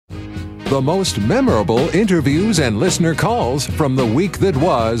The most memorable interviews and listener calls from the week that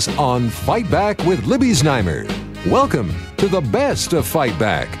was on Fight Back with Libby Znaimer. Welcome to the best of Fight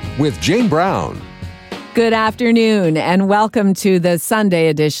Back with Jane Brown. Good afternoon and welcome to the Sunday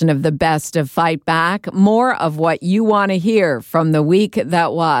edition of the Best of Fight Back. More of what you want to hear from the week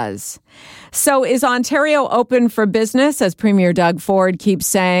that was. So is Ontario open for business, as Premier Doug Ford keeps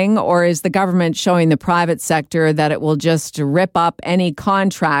saying, or is the government showing the private sector that it will just rip up any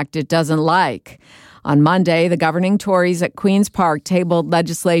contract it doesn't like? On Monday, the governing Tories at Queen's Park tabled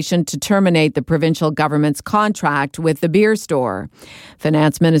legislation to terminate the provincial government's contract with the beer store.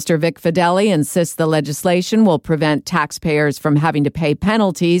 Finance Minister Vic Fedeli insists the legislation will prevent taxpayers from having to pay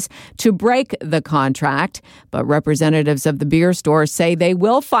penalties to break the contract, but representatives of the beer store say they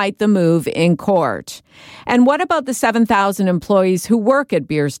will fight the move in court. And what about the 7,000 employees who work at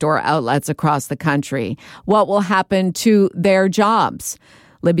beer store outlets across the country? What will happen to their jobs?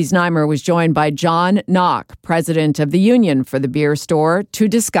 Libby Znaimer was joined by John Nock, president of the Union for the Beer Store, to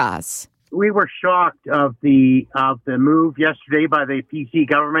discuss. We were shocked of the move yesterday by the PC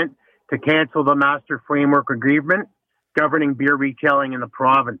government to cancel the Master Framework Agreement governing beer retailing in the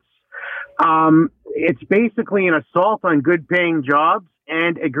province. It's basically an assault on good-paying jobs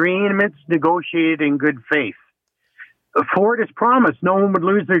and agreements negotiated in good faith. Ford has promised no one would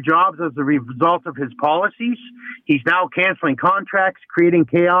lose their jobs as a result of his policies. He's now canceling contracts, creating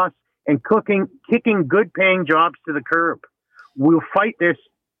chaos, and kicking good-paying jobs to the curb. We'll fight this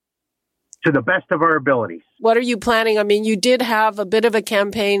to the best of our abilities. What are you planning? I mean, you did have a bit of a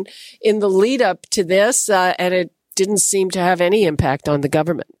campaign in the lead-up to this, and it didn't seem to have any impact on the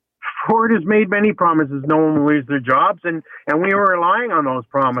government. Ford has made many promises no one will lose their jobs, and we were relying on those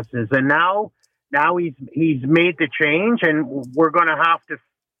promises. And now he's made the change, and we're going to have to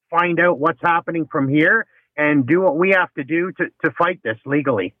find out what's happening from here and do what we have to do to fight this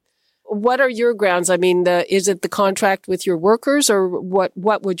legally. What are your grounds? I mean, is it the contract with your workers, or what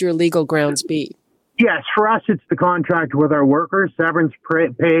would your legal grounds be? Yes, for us, it's the contract with our workers, severance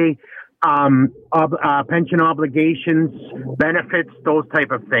pay, pension obligations, benefits, those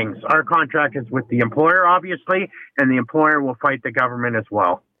type of things. Our contract is with the employer, obviously, and the employer will fight the government as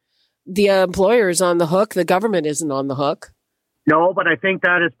well. The employer is on the hook. The government isn't on the hook. No, but I think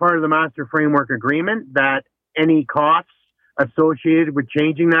that is part of the Master Framework Agreement, that any costs associated with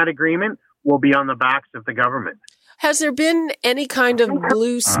changing that agreement will be on the backs of the government. Has there been any kind of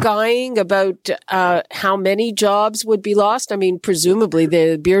blue skying about how many jobs would be lost? I mean, presumably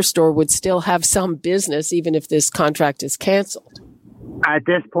the beer store would still have some business even if this contract is canceled. At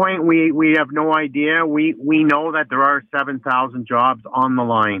this point, we have no idea. We know that there are 7,000 jobs on the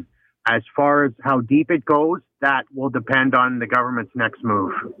line. As far as how deep it goes, that will depend on the government's next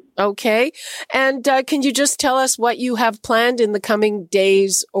move. Okay. And can you just tell us what you have planned in the coming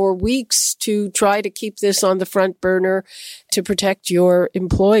days or weeks to try to keep this on the front burner to protect your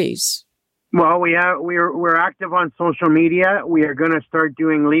employees? Well, we're active on social media. We are going to start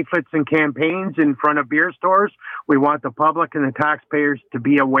doing leaflets and campaigns in front of beer stores. We want the public and the taxpayers to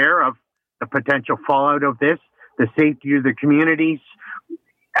be aware of the potential fallout of this, the safety of the communities.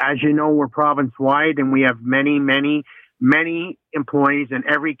 As you know, we're province-wide, and we have many, many, many employees in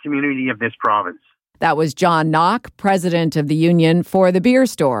every community of this province. That was John Nock, president of the Union for the Beer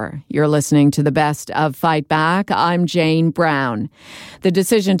Store. You're listening to the Best of Fight Back. I'm Jane Brown. The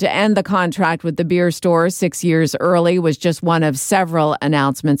decision to end the contract with the beer store 6 years early was just one of several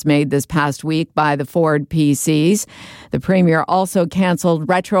announcements made this past week by the Ford PCs. The Premier also canceled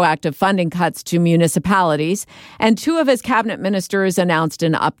retroactive funding cuts to municipalities, and two of his cabinet ministers announced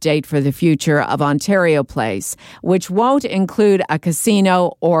an update for the future of Ontario Place, which won't include a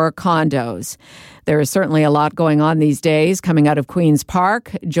casino or condos. There is certainly a lot going on these days coming out of Queen's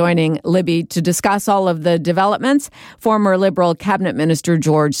Park. Joining Libby to discuss all of the developments, former Liberal Cabinet Minister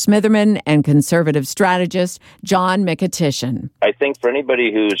George Smitherman and Conservative strategist John Mykytyshyn. I think for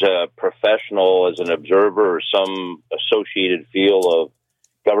anybody who's a professional as an observer or some associated field of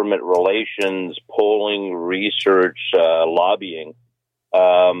government relations, polling, research, lobbying,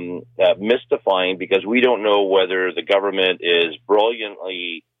 mystifying, because we don't know whether the government is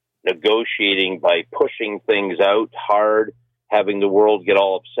brilliantly negotiating by pushing things out hard, having the world get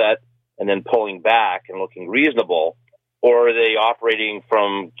all upset, and then pulling back and looking reasonable, or are they operating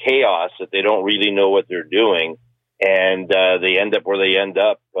from chaos that they don't really know what they're doing, and they end up where they end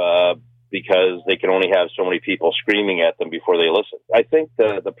up because they can only have so many people screaming at them before they listen. I think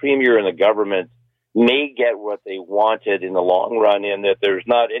the Premier and the government may get what they wanted in the long run, in that there's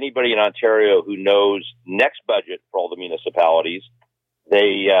not anybody in Ontario who knows next budget for all the municipalities.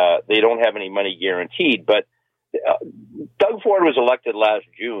 They don't have any money guaranteed, but Doug Ford was elected last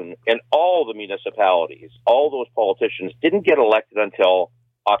June, and all the municipalities, all those politicians didn't get elected until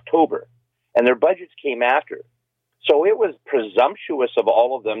October, and their budgets came after. So it was presumptuous of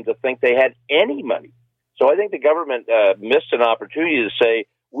all of them to think they had any money. So I think the government missed an opportunity to say,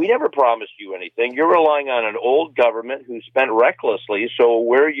 we never promised you anything. You're relying on an old government who spent recklessly, so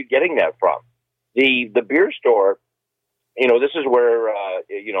where are you getting that from? The beer store, this is where,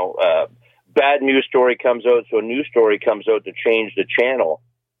 bad news story comes out, so a news story comes out to change the channel.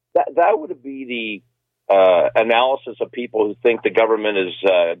 That would be the analysis of people who think the government is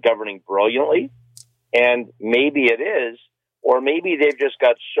governing brilliantly, and maybe it is, or maybe they've just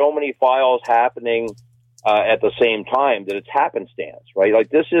got so many files happening at the same time that it's happenstance, right? Like,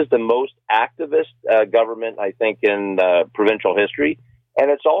 this is the most activist government, I think, in provincial history, and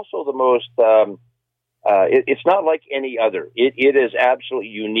it's also the most. It's not like any other. It is absolutely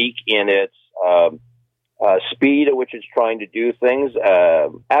unique in its speed at which it's trying to do things.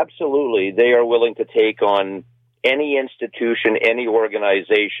 Absolutely, they are willing to take on any institution, any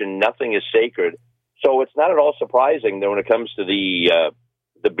organization. Nothing is sacred. So it's not at all surprising that when it comes to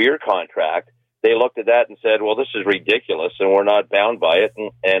the beer contract, they looked at that and said, well, this is ridiculous, and we're not bound by it,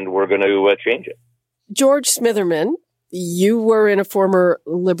 and we're going to change it. George Smitherman, you were in a former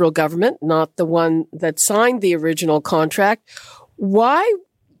Liberal government, not the one that signed the original contract. Why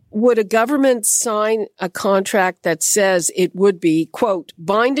would a government sign a contract that says it would be, quote,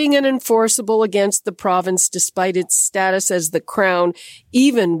 binding and enforceable against the province despite its status as the Crown,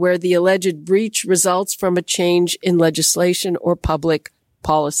 even where the alleged breach results from a change in legislation or public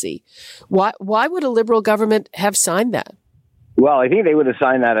policy? Why would a Liberal government have signed that? Well, I think they would have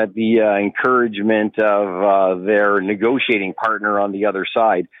signed that at the encouragement of their negotiating partner on the other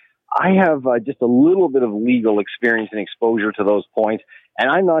side. I have just a little bit of legal experience and exposure to those points, and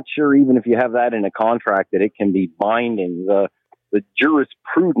I'm not sure even if you have that in a contract that it can be binding. The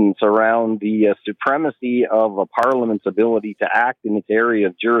jurisprudence around the supremacy of a parliament's ability to act in its area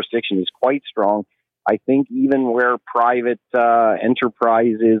of jurisdiction is quite strong. I think even where private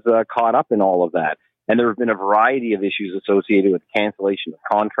enterprise is caught up in all of that. And there have been a variety of issues associated with cancellation of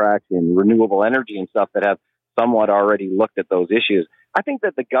contracts in renewable energy and stuff that have somewhat already looked at those issues. I think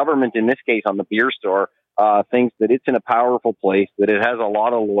that the government, in this case on the beer store, thinks that it's in a powerful place, that it has a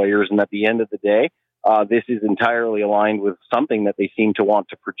lot of lawyers, and at the end of the day, this is entirely aligned with something that they seem to want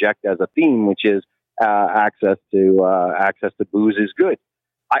to project as a theme, which is access to booze is good.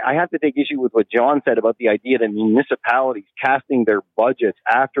 I have to take issue with what John said about the idea that municipalities casting their budgets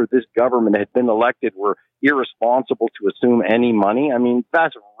after this government had been elected were irresponsible to assume any money. I mean,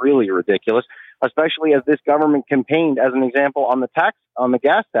 that's really ridiculous, especially as this government campaigned, as an example, on the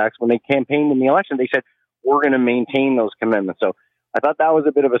gas tax. When they campaigned in the election, they said, we're going to maintain those commitments. So I thought that was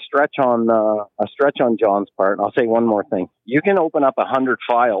a bit of a stretch on John's part. And I'll say one more thing. You can open up 100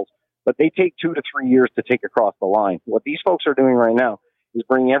 files, but they take 2 to 3 years to take across the line. What these folks are doing right now is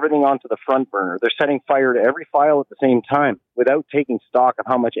bringing everything onto the front burner. They're setting fire to every file at the same time without taking stock of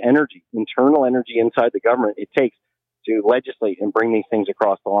how much energy, internal energy inside the government it takes to legislate and bring these things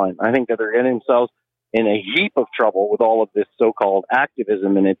across the line. I think that they're getting themselves in a heap of trouble with all of this so-called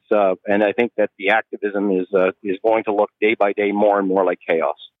activism, and and I think that the activism is going to look day by day more and more like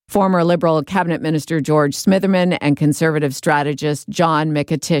chaos. Former Liberal Cabinet Minister George Smitherman and Conservative strategist John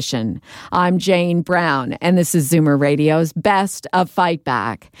Mykytyshyn. I'm Jane Brown, and this is Zoomer Radio's Best of Fight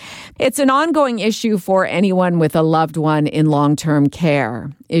Back. It's an ongoing issue for anyone with a loved one in long-term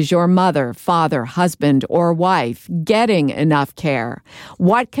care. Is your mother, father, husband, or wife getting enough care?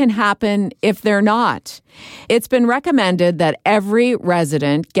 What can happen if they're not? It's been recommended that every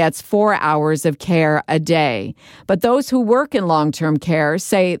resident gets 4 hours of care a day. But those who work in long-term care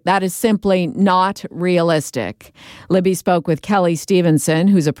say that is simply not realistic. Libby spoke with Kelly Stephenson,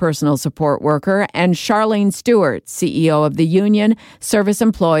 who's a personal support worker, and Sharlene Stewart, CEO of the union Service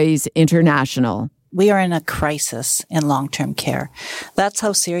Employees International. We are in a crisis in long-term care. That's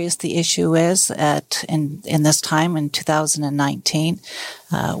how serious the issue is in this time in 2019.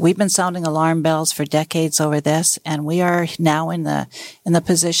 We've been sounding alarm bells for decades over this, and we are now in the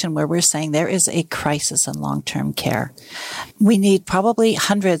position where we're saying there is a crisis in long-term care. We need probably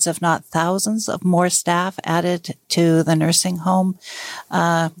hundreds, if not thousands, of more staff added to the nursing home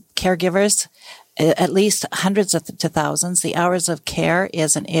caregivers. At least hundreds to thousands. The hours of care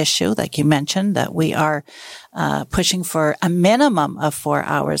is an issue, like you mentioned, that we are pushing for a minimum of 4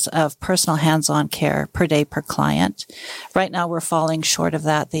 hours of personal hands-on care per day per client. Right now, we're falling short of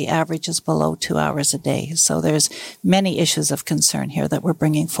that. The average is below 2 hours a day. So there's many issues of concern here that we're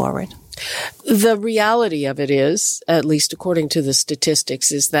bringing forward. The reality of it is, at least according to the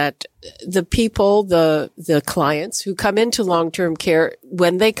statistics, is that the people, the clients who come into long-term care,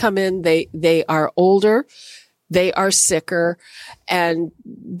 when they come in, they are older, they are sicker, and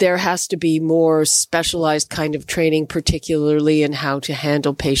there has to be more specialized kind of training, particularly in how to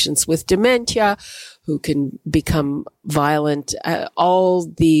handle patients with dementia who can become violent, all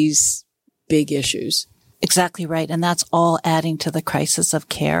these big issues. Exactly right. And that's all adding to the crisis of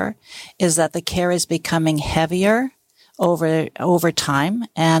care, is that the care is becoming heavier over time.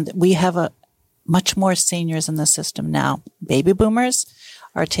 And we have much more seniors in the system now. Baby boomers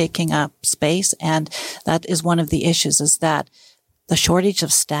are taking up space. And that is one of the issues, is that the shortage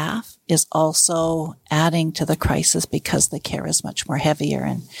of staff is also adding to the crisis because the care is much more heavier.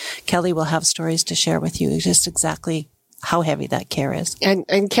 And Kelly will have stories to share with you just exactly how heavy that care is.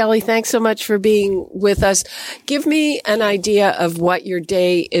 And Kelly, thanks so much for being with us. Give me an idea of what your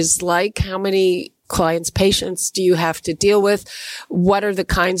day is like. How many clients, patients do you have to deal with? What are the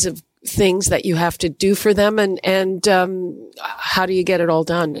kinds of things that you have to do for them? And how do you get it all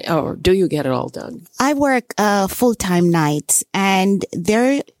done? Or do you get it all done? I work full-time nights, and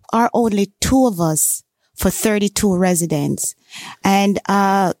there are only 2 of us for 32 residents. And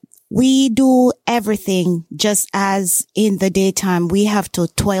we do everything just as in the daytime. We have to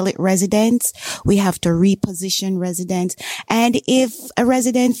toilet residents. We have to reposition residents. And if a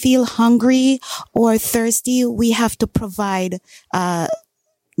resident feel hungry or thirsty, we have to provide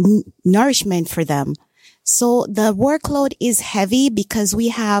nourishment for them. So the workload is heavy because we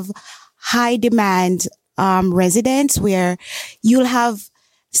have high demand residents where you'll have,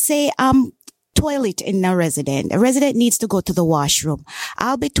 say, toilet in a resident. A resident needs to go to the washroom.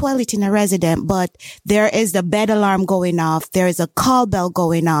 I'll be toileting a resident, but there is the bed alarm going off. There is a call bell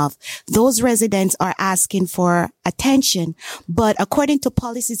going off. Those residents are asking for attention. But according to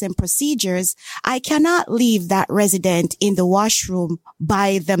policies and procedures, I cannot leave that resident in the washroom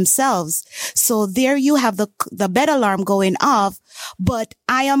by themselves. So there you have the bed alarm going off, but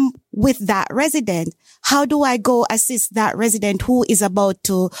I am with that resident. How do I go assist that resident who is about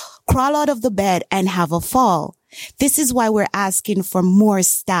to crawl out of the bed and have a fall? This is why we're asking for more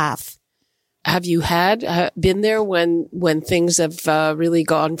staff. Have you been there when things have really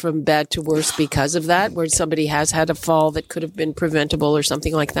gone from bad to worse because of that, where somebody has had a fall that could have been preventable or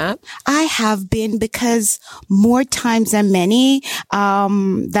something like that? I have been, because more times than many,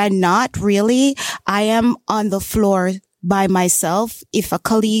 than not really, I am on the floor by myself. If a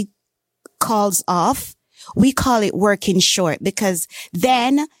colleague calls off, we call it working short, because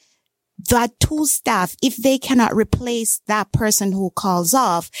then that 2 staff, if they cannot replace that person who calls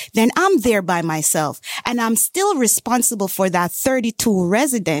off, then I'm there by myself, and I'm still responsible for that 32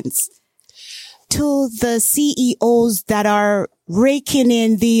 residents. To the CEOs that are raking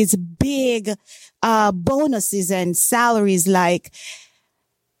in these big bonuses and salaries, like,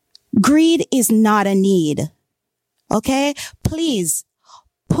 greed is not a need. Okay? Please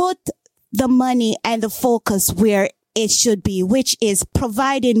put the money and the focus where it should be, which is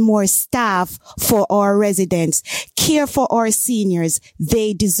providing more staff for our residents. Care for our seniors.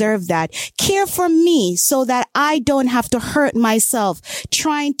 They deserve that. Care for me so that I don't have to hurt myself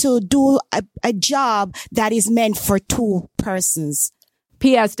trying to do a job that is meant for 2 persons.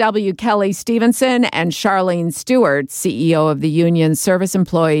 PSW Kelly Stephenson and Sharlene Stewart, CEO of the Union Service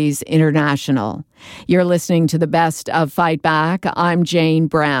Employees International. You're listening to the best of Fight Back. I'm Jane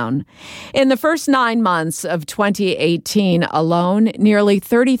Brown. In the first 9 months of 2018 alone, nearly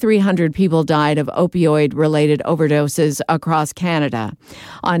 3,300 people died of opioid-related overdoses across Canada.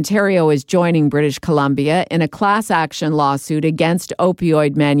 Ontario is joining British Columbia in a class action lawsuit against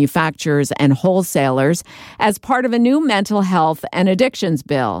opioid manufacturers and wholesalers as part of a new mental health and addictions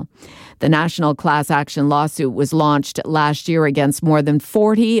bill. The national class action lawsuit was launched last year against more than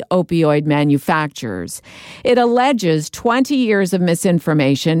 40 opioid manufacturers. It alleges 20 years of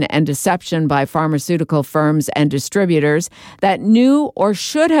misinformation and deception by pharmaceutical firms and distributors that knew or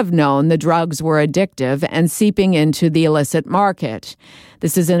should have known the drugs were addictive and seeping into the illicit market.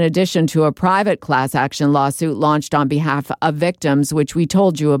 This is in addition to a private class action lawsuit launched on behalf of victims, which we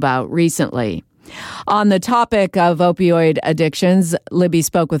told you about recently. On the topic of opioid addictions, Libby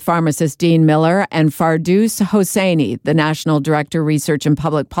spoke with pharmacist Dean Miller and Fardous Hosseiny, the National Director, Research and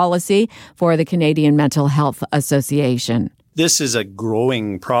Public Policy for the Canadian Mental Health Association. This is a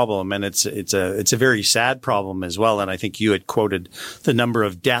growing problem, and it's a very sad problem as well. And I think you had quoted the number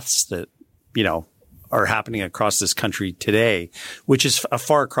of deaths that, are happening across this country today, which is a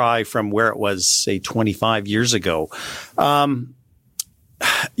far cry from where it was, say, 25 years ago.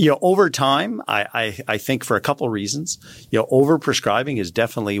 Over time, I think for a couple of reasons, overprescribing is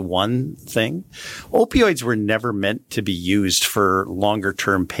definitely one thing. Opioids were never meant to be used for longer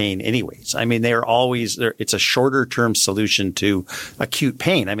term pain anyways. I mean, it's a shorter term solution to acute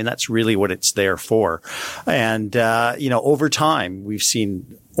pain. I mean, that's really what it's there for. And, over time, we've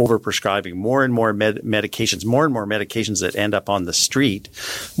seen overprescribing more and more medications that end up on the street,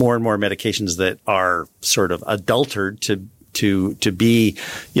 more and more medications that are sort of adulterated to be,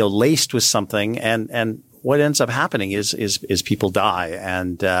 laced with something. And what ends up happening is people die.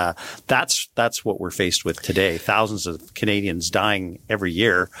 And, that's what we're faced with today. Thousands of Canadians dying every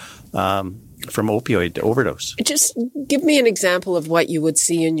year, from opioid overdose. Just give me an example of what you would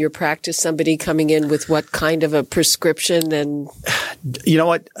see in your practice, somebody coming in with what kind of a prescription. And you know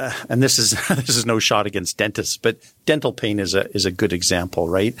what? And this is no shot against dentists, but dental pain is a good example,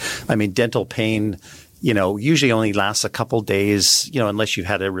 right? I mean, dental pain, usually only lasts a couple days, unless you've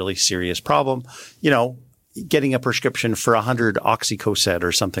had a really serious problem, getting a prescription for 100 Oxycodone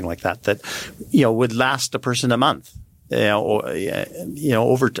or something like that, would last a person a month. Over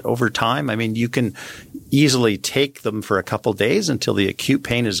time, I mean, you can easily take them for a couple days until the acute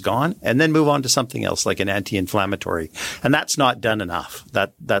pain is gone and then move on to something else like an anti-inflammatory. And that's not done enough.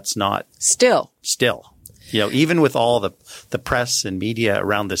 That's not still, even with all the press and media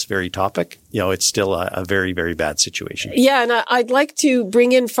around this very topic, it's still a very, very bad situation. Yeah. And I'd like to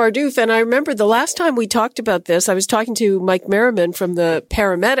bring in Fardous. And I remember the last time we talked about this, I was talking to Mike Merriman from the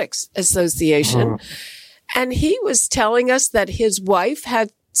Paramedics Association. And he was telling us that his wife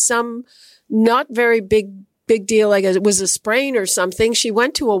had some not very big deal, like it was a sprain or something. She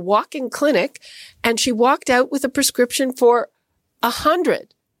went to a walk-in clinic and she walked out with a prescription for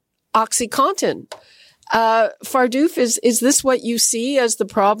 100 OxyContin. Fardous, is this what you see as the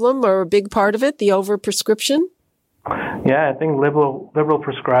problem or a big part of it, the overprescription? Yeah, I think liberal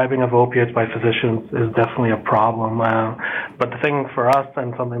prescribing of opioids by physicians is definitely a problem. But the thing for us,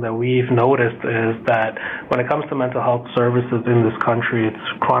 and something that we've noticed, is that when it comes to mental health services in this country, it's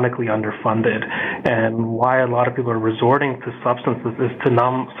chronically underfunded. And why a lot of people are resorting to substances is to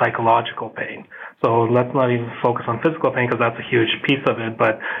numb psychological pain. So let's not even focus on physical pain because that's a huge piece of it,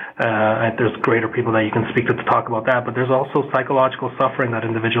 but there's greater people that you can speak to talk about that. But there's also psychological suffering that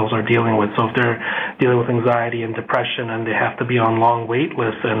individuals are dealing with. So if they're dealing with anxiety and depression and they have to be on long wait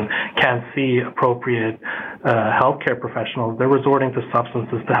lists and can't see appropriate healthcare professionals, they're resorting to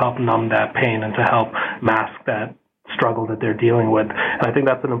substances to help numb that pain and to help mask that struggle that they're dealing with. And I think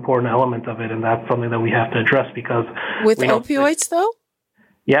that's an important element of it, and that's something that we have to address because with opioids, though?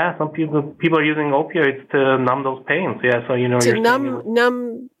 Yeah, some people are using opioids to numb those pains. Yeah, so to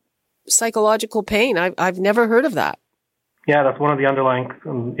numb psychological pain. I've never heard of that. Yeah, that's one of the underlying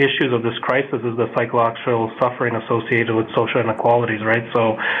issues of this crisis is the psychological suffering associated with social inequalities, right?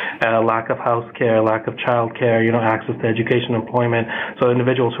 So lack of health care, lack of child care, access to education, employment. So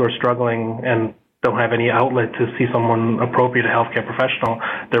individuals who are struggling and don't have any outlet to see someone appropriate, a healthcare professional,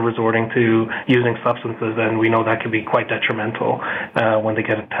 they're resorting to using substances, and we know that can be quite detrimental when they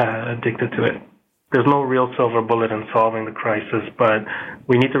get addicted to it. There's no real silver bullet in solving the crisis, but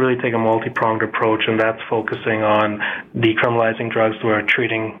we need to really take a multi-pronged approach, and that's focusing on decriminalizing drugs who are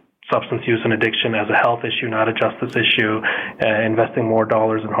treating substance use and addiction as a health issue, not a justice issue, investing more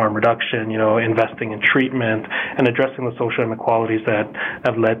dollars in harm reduction, investing in treatment, and addressing the social inequalities that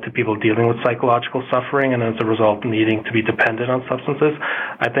have led to people dealing with psychological suffering and as a result needing to be dependent on substances.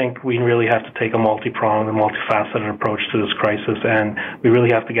 I think we really have to take a multi-pronged and multifaceted approach to this crisis, and we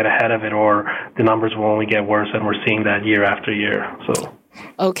really have to get ahead of it or the numbers will only get worse, and we're seeing that year after year. So.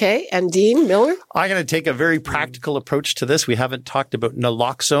 Okay. And Dean Miller? I'm going to take a very practical approach to this. We haven't talked about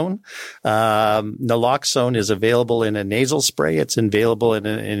naloxone. Naloxone is available in a nasal spray. It's available in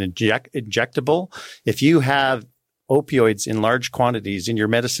an injectable. If you have opioids in large quantities in your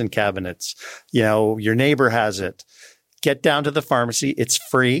medicine cabinets, your neighbor has it, get down to the pharmacy. It's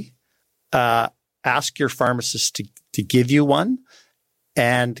free. Ask your pharmacist to give you one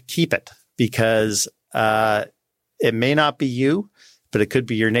and keep it because it may not be you, but it could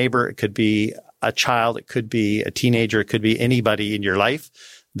be your neighbor, it could be a child, it could be a teenager, it could be anybody in your life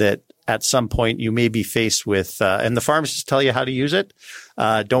that at some point you may be faced with, and the pharmacists tell you how to use it.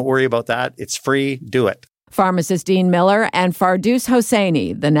 Don't worry about that. It's free. Do it. Pharmacist Dean Miller and Fardous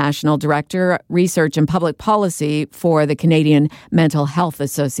Hosseiny, the National Director, Research and Public Policy for the Canadian Mental Health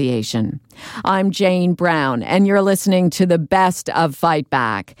Association. I'm Jane Brown, and you're listening to the best of Fight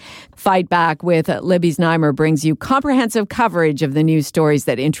Back. Fight Back with Libby Znaimer brings you comprehensive coverage of the news stories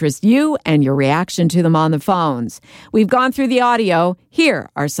that interest you and your reaction to them on the phones. We've gone through the audio. Here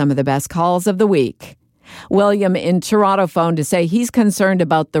are some of the best calls of the week. William in Toronto phoned to say he's concerned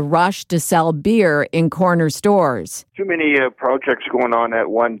about the rush to sell beer in corner stores. Too many projects going on at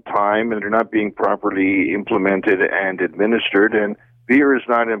one time, and they're not being properly implemented and administered. And beer is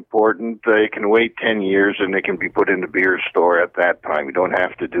not important. They can wait 10 years, and they can be put in the beer store at that time. You don't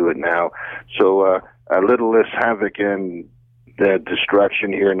have to do it now. So a little less havoc and the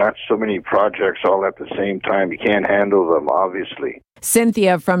destruction here, not so many projects all at the same time. You can't handle them, obviously.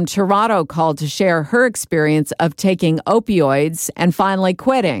 Cynthia from Toronto called to share her experience of taking opioids and finally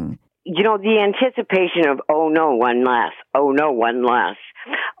quitting. You know, the anticipation of, oh no, one less,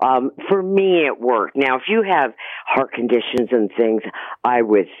 for me it worked. Now, if you have heart conditions and things, I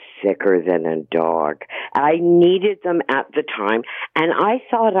was sicker than a dog. I needed them at the time, and I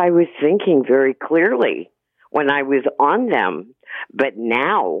thought I was thinking very clearly when I was on them, but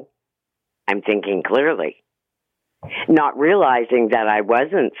now I'm thinking clearly. Not realizing that I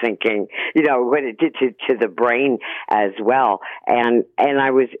wasn't thinking, you know, what it did to the brain as well. And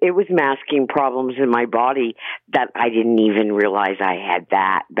it was masking problems in my body that I didn't even realize I had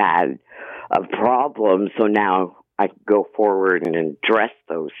that bad of problems. So now I go forward and address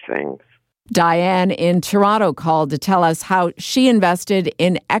those things. Diane in Toronto called to tell us how she invested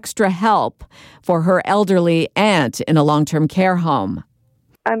in extra help for her elderly aunt in a long-term care home.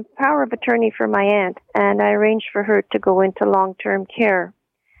 I'm power of attorney for my aunt, and I arranged for her to go into long-term care.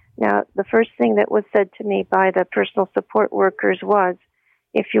 Now, the first thing that was said to me by the personal support workers was,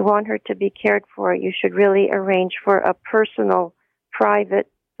 if you want her to be cared for, you should really arrange for a personal, private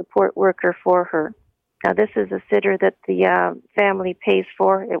support worker for her. Now, this is a sitter that the family pays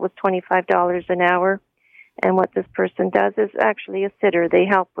for. It was $25 an hour. And what this person does is actually a sitter. They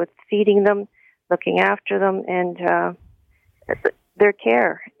help with feeding them, looking after them, and their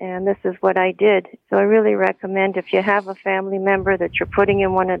care. And this is what I did. So I really recommend, if you have a family member that you're putting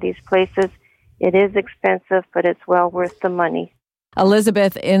in one of these places, it is expensive, but it's well worth the money.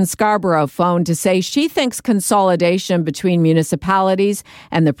 Elizabeth in Scarborough phoned to say she thinks consolidation between municipalities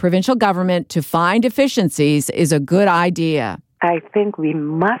and the provincial government to find efficiencies is a good idea. I think we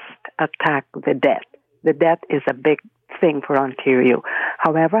must attack the debt. The debt is a big thing for Ontario.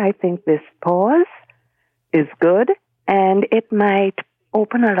 However, I think this pause is good, and it might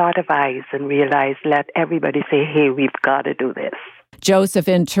open a lot of eyes and realize, let everybody say, hey, we've got to do this. Joseph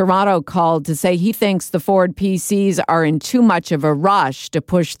in Toronto called to say he thinks the Ford PCs are in too much of a rush to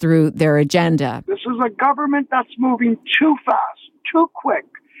push through their agenda. This is a government that's moving too fast, too quick.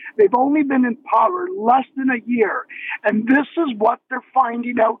 They've only been in power less than a year. And this is what they're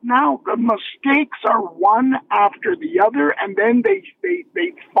finding out now. The mistakes are one after the other, and then they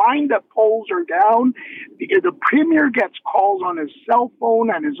find that polls are down. The premier gets calls on his cell phone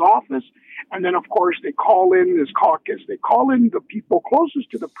and his office. And then, of course, they call in this caucus. They call in the people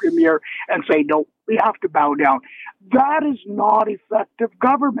closest to the premier and say, no, we have to bow down. That is not effective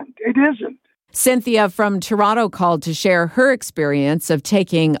government. It isn't. Cynthia from Toronto called to share her experience of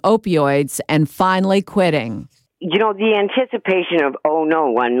taking opioids and finally quitting. You know, the anticipation of, oh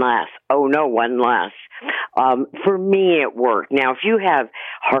no, one less. For me, it worked. Now, if you have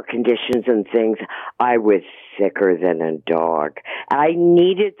heart conditions and things, I was sicker than a dog. I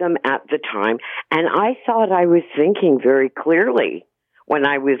needed them at the time, and I thought I was thinking very clearly when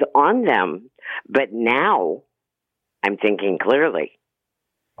I was on them, but now I'm thinking clearly.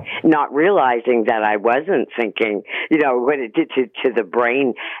 Not realizing that I wasn't thinking, you know, what it did to the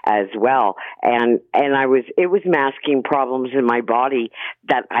brain as well. And it was masking problems in my body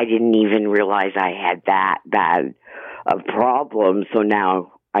that I didn't even realize I had that bad of problems. So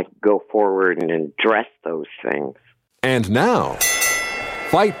now I go forward and address those things. And now,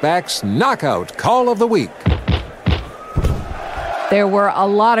 Fight Back's Knockout Call of the Week. There were a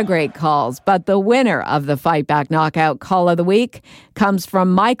lot of great calls, but the winner of the Fight Back Knockout Call of the Week comes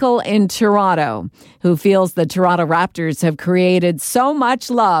from Michael in Toronto, who feels the Toronto Raptors have created so much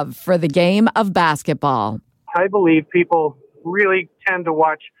love for the game of basketball. I believe people really tend to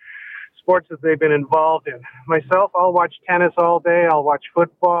watch sports that they've been involved in. Myself, I'll watch tennis all day. I'll watch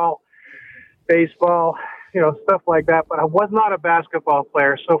football, baseball, stuff like that. But I was not a basketball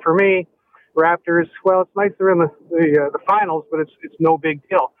player. So for me, Raptors, well, it's nice they're in the finals, but it's no big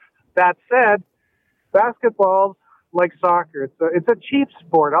deal. That said, basketball's like soccer. It's a cheap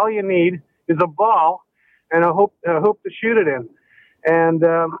sport. All you need is a ball and a hoop to shoot it in. And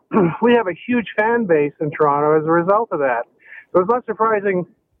we have a huge fan base in Toronto as a result of that. So it's not surprising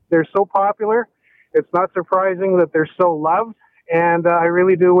they're so popular. It's not surprising that they're so loved. And I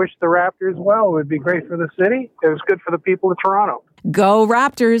really do wish the Raptors well. It would be great for the city. It was good for the people of Toronto. Go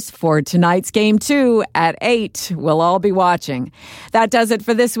Raptors for tonight's game 2 at 8. We'll all be watching. That does it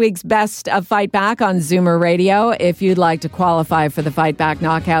for this week's Best of Fight Back on Zoomer Radio. If you'd like to qualify for the Fight Back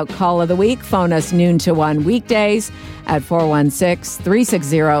Knockout Call of the Week, phone us noon to 1 weekdays at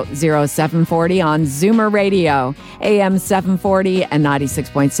 416-360-0740 on Zoomer Radio, AM 740 and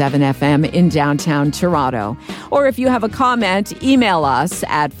 96.7 FM in downtown Toronto. Or if you have a comment, email us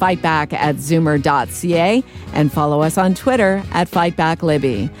at fightback@zoomer.ca and follow us on Twitter at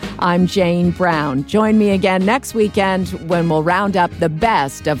FightbackLibby. I'm Jane Brown. Join me again next weekend when we'll round up the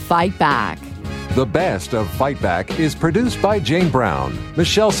best of Fight Back. The Best of Fight Back is produced by Jane Brown,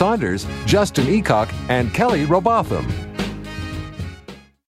 Michelle Saunders, Justin Eacock, and Kelly Robotham.